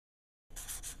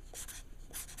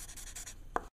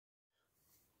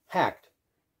hacked,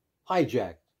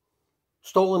 hijacked,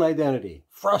 stolen identity,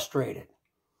 frustrated. A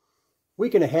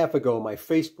week and a half ago, my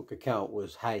Facebook account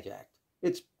was hijacked.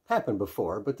 It's happened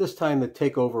before, but this time the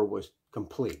takeover was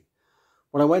complete.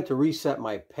 When I went to reset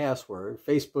my password,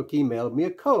 Facebook emailed me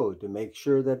a code to make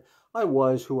sure that I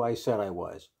was who I said I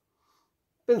was.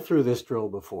 Been through this drill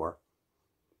before.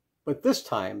 But this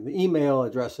time, the email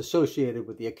address associated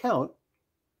with the account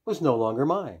was no longer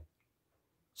mine.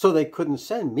 So they couldn't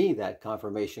send me that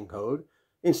confirmation code.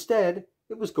 Instead,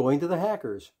 it was going to the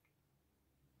hackers.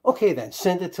 Okay then,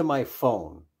 send it to my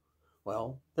phone.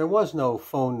 Well, there was no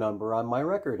phone number on my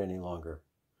record any longer.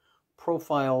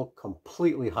 Profile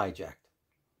completely hijacked.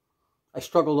 I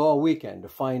struggled all weekend to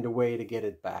find a way to get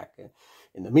it back.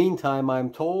 In the meantime,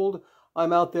 I'm told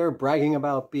I'm out there bragging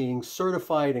about being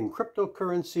certified in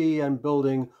cryptocurrency and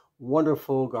building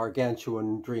wonderful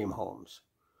gargantuan dream homes.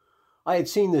 I had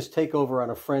seen this takeover on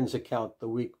a friend's account the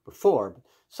week before, but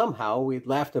somehow we'd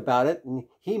laughed about it and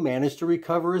he managed to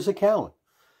recover his account.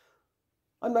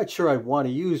 I'm not sure I'd want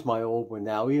to use my old one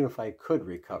now, even if I could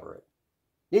recover it.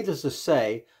 Needless to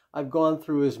say, I've gone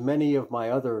through as many of my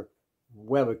other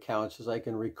web accounts as I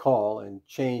can recall and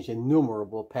changed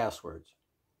innumerable passwords.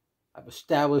 I've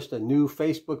established a new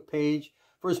Facebook page.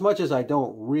 For as much as I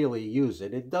don't really use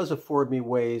it, it does afford me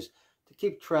ways to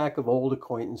keep track of old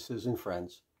acquaintances and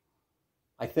friends.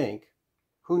 I think,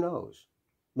 who knows,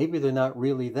 maybe they're not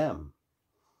really them.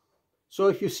 So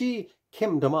if you see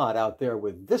Kim DeMotte out there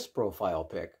with this profile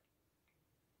pic,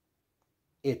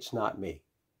 it's not me.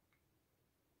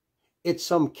 It's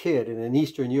some kid in an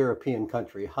Eastern European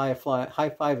country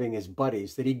high-fiving his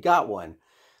buddies that he got one.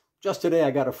 Just today I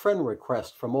got a friend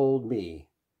request from old me.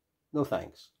 No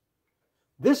thanks.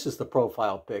 This is the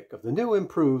profile pic of the new,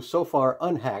 improved, so far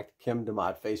unhacked Kim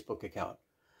DeMotte Facebook account.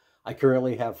 I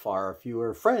currently have far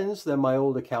fewer friends than my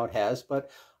old account has,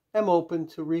 but am open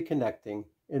to reconnecting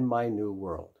in my new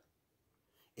world.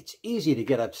 It's easy to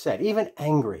get upset, even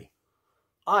angry.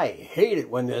 I hate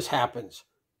it when this happens,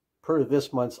 per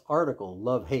this month's article,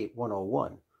 Love Hate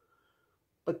 101.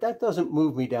 But that doesn't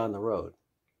move me down the road.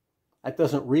 That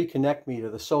doesn't reconnect me to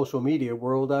the social media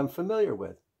world I'm familiar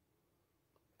with.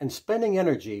 And spending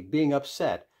energy being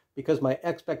upset because my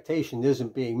expectation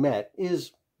isn't being met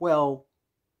is, well,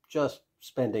 just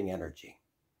spending energy.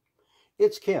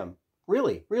 It's Kim.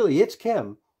 Really, it's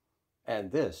Kim.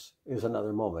 And this is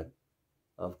another moment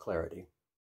of clarity.